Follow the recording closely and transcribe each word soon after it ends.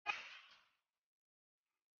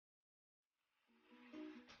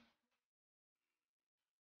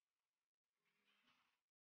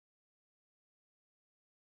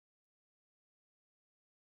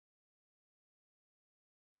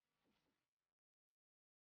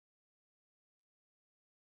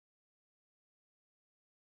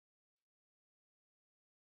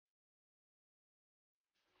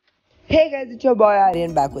Hey guys, it's your boy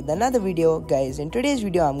Aryan back with another video. Guys, in today's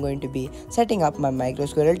video I'm going to be setting up my micro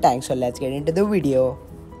squirrel tank, so let's get into the video.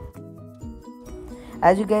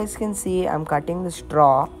 As you guys can see, I'm cutting the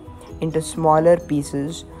straw into smaller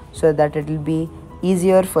pieces so that it will be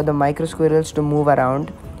easier for the micro squirrels to move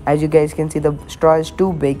around. As you guys can see, the straw is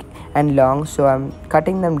too big and long, so I'm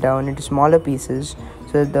cutting them down into smaller pieces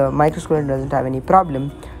so that the micro squirrel doesn't have any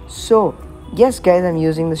problem. So yes guys, I'm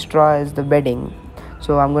using the straw as the bedding.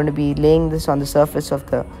 So I'm going to be laying this on the surface of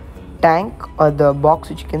the tank or the box,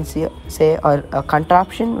 which you can see, or a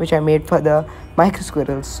contraption which I made for the micro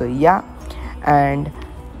squirrels. So yeah, and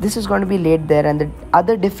this is going to be laid there, and the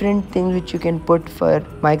other different things which you can put for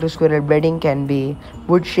micro squirrel bedding can be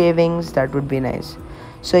wood shavings. That would be nice.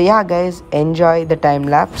 So yeah guys, enjoy the time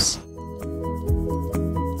lapse.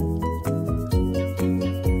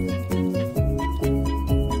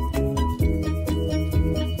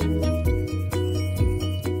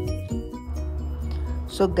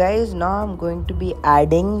 So guys, now I'm going to be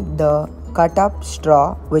adding the cut up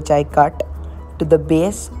straw which I cut to the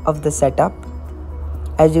base of the setup.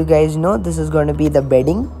 As you guys know, this is going to be the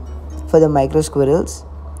bedding for the micro squirrels,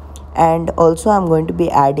 and also I'm going to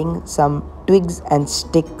be adding some twigs and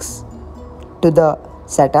sticks to the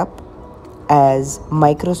setup, as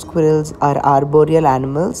micro squirrels are arboreal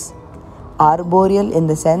animals. Arboreal in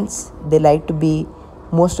the sense they like to be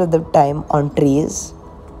most of the time on trees.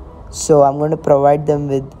 So I'm going to provide them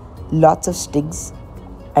with lots of sticks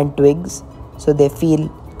and twigs so they feel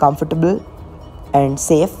comfortable and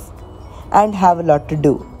safe and have a lot to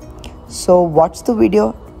do. So watch the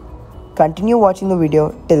video, continue watching the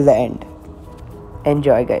video till the end.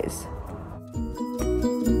 Enjoy guys.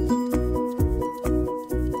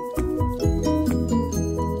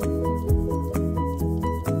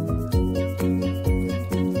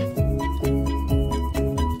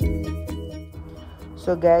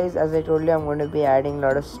 So guys, as I told you, I'm going to be adding a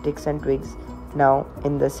lot of sticks and twigs now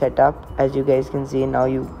in the setup. As you guys can see, now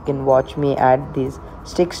you can watch me add these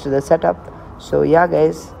sticks to the setup. So yeah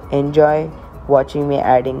guys, enjoy watching me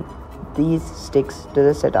adding these sticks to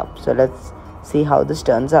the setup. So let's see how this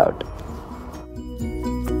turns out.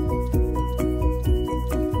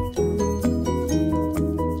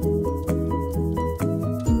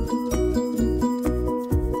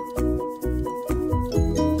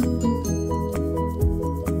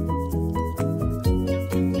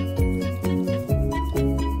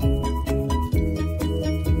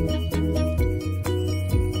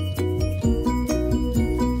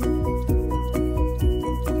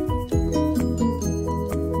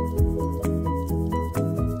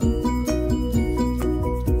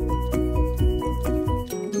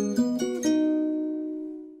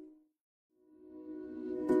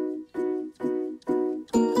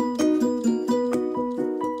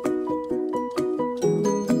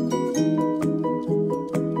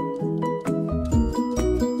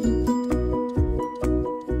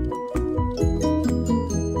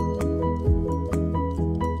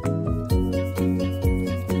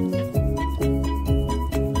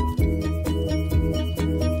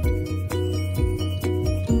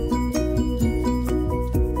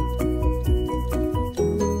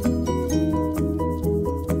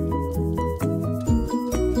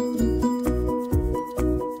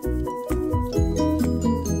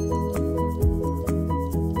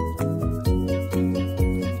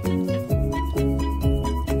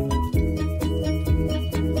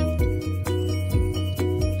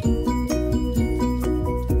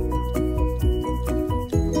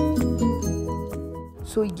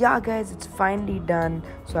 So yeah guys, it's finally done.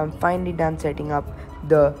 So I'm finally done setting up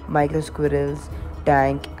the micro squirrels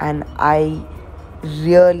tank, and I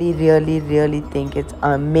really think it's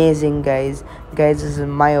amazing guys. This is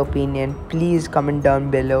my opinion. Please comment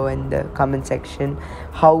down below in the comment section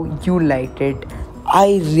how you liked it.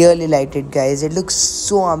 I really liked it guys. It looks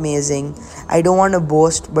so amazing. I don't want to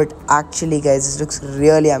boast, but actually guys, this looks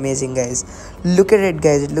really amazing guys. Look at it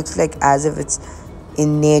guys. It looks like as if it's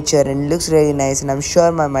in nature, and it looks really nice, and I'm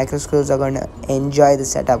sure my micro squirrels are going to enjoy the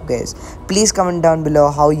setup guys. Please comment down below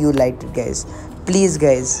how you liked it guys. Please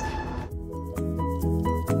guys.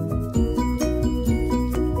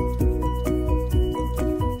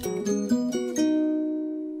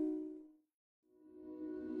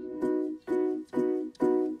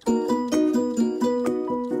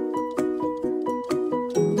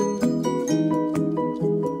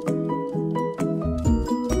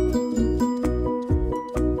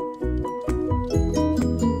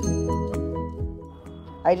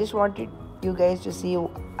 I just wanted you guys to see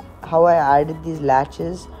how I added these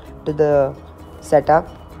latches to the setup.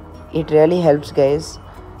 It really helps guys.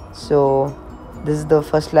 So This is the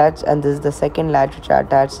first latch and this is the second latch which I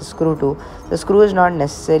attached the screw to. The screw is not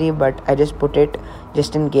necessary, but I just put it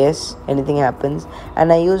just in case anything happens.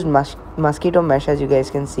 And I used mosquito mesh, as you guys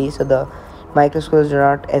can see, so the micro screws do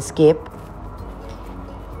not escape.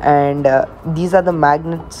 And these are the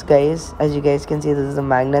magnets, guys. As you guys can see, this is the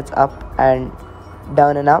magnets up and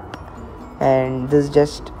down and up, and this is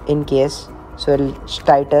just in case, so it'll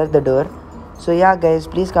tighten the door. So yeah guys,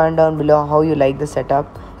 please comment down below how you like the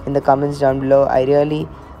setup in the comments down below. I really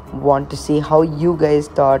want to see how you guys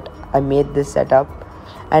thought I made this setup.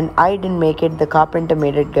 And I didn't make it, the carpenter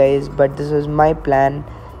made it, guys, but this was my plan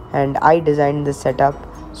and I designed this setup.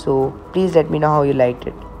 So please let me know how you liked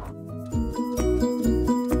it.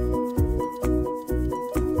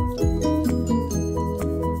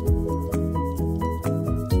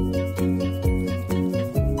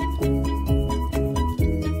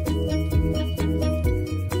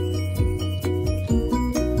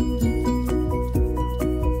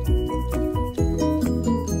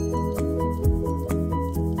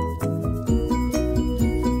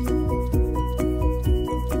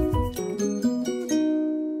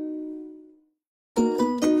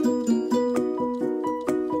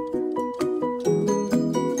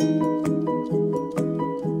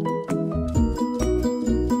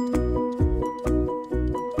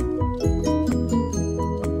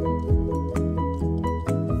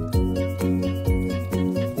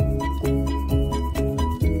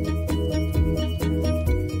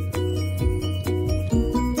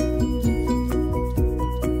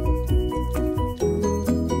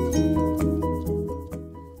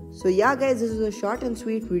 So yeah guys, this is a short and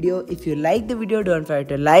sweet video. If you like the video, don't forget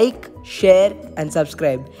to like, share and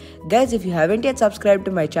subscribe. Guys, if you haven't yet subscribed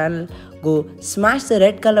to my channel, go smash the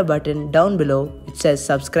red color button down below which says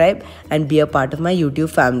subscribe and be a part of my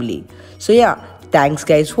YouTube family. So yeah, thanks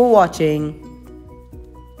guys for watching.